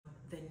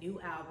new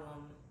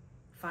album,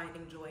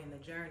 Finding Joy in the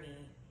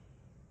Journey,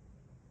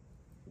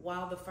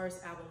 while the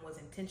first album was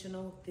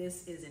intentional,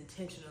 this is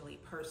intentionally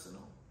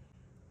personal.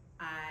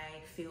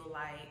 I feel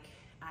like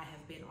I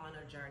have been on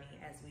a journey,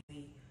 as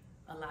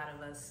a lot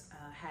of us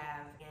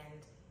have,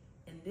 and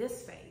in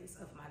this phase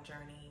of my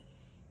journey,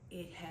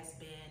 it has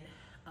been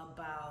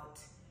about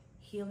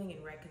healing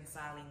and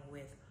reconciling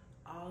with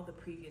all the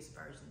previous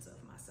versions of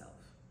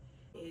myself.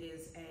 It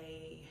is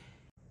a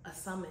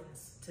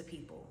summons to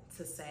people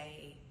to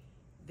say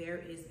there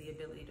is the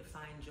ability to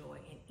find joy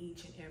in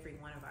each and every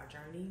one of our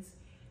journeys,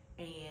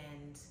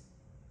 and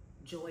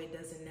joy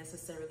doesn't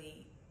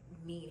necessarily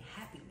mean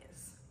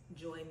happiness.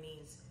 Joy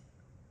means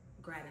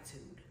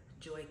gratitude.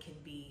 Joy can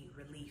be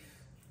relief.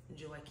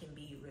 Joy can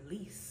be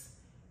release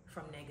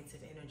from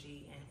negative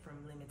energy and from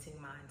limiting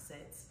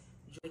mindsets.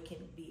 Joy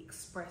can be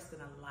expressed in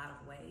a lot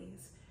of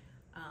ways,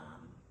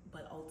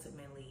 but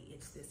ultimately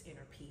it's this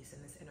inner peace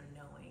and this inner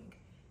knowing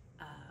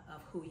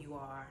of who you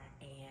are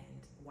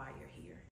and why you're here.